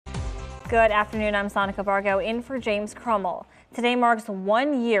Good afternoon, I'm Sonica Vargo in for James Crummell. Today marks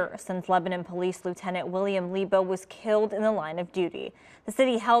 1 year since Lebanon Police Lt. William Lebo was killed in the line of duty. The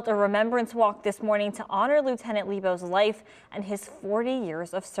city held a remembrance walk this morning to honor Lieutenant Lebo's life and his 40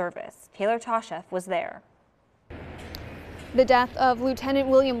 years of service. Taylor Toshef was there. The death of Lieutenant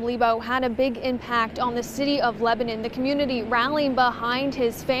William Lebo had a big impact on the city of Lebanon, the community rallying behind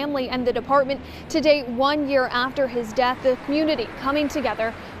his family and the department. Today, 1 year after his death, the community coming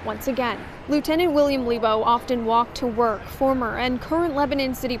together once again. Lieutenant William Lebo often walked to work. Former and current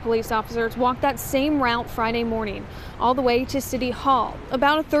Lebanon City Police officers walked that same route Friday morning, all the way to City Hall.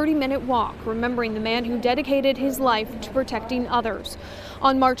 About a 30-minute walk, remembering the man who dedicated his life to protecting others.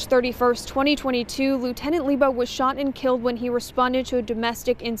 On March 31st, 2022, Lieutenant Lebo was shot and killed when he responded to a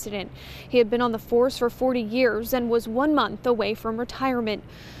domestic incident. He had been on the force for 40 years and was 1 month away from retirement.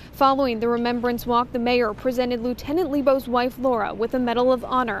 Following the Remembrance Walk, the mayor presented Lieutenant Lebo's wife, Laura, with a Medal of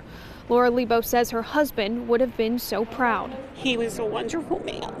Honor. Laura Lebo says her husband would have been so proud. He was a wonderful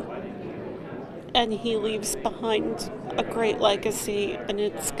man, and he leaves behind a great legacy, and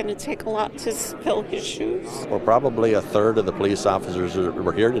it's going to take a lot to fill his shoes. Well, probably a third of the police officers that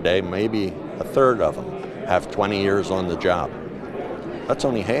were here today, maybe a third of them, have 20 years on the job. That's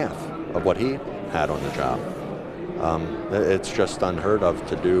only half of what he had on the job. It's just unheard of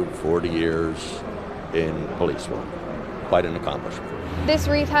to do 40 years in police work. Quite an accomplishment. This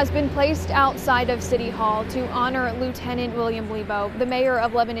wreath has been placed outside of City Hall to honor Lieutenant William Lebo. The mayor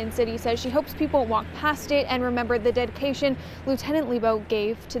of Lebanon City says she hopes people walk past it and remember the dedication Lieutenant Lebo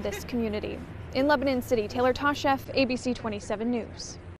gave to this community. In Lebanon City, Taylor Toshef, ABC 27 News.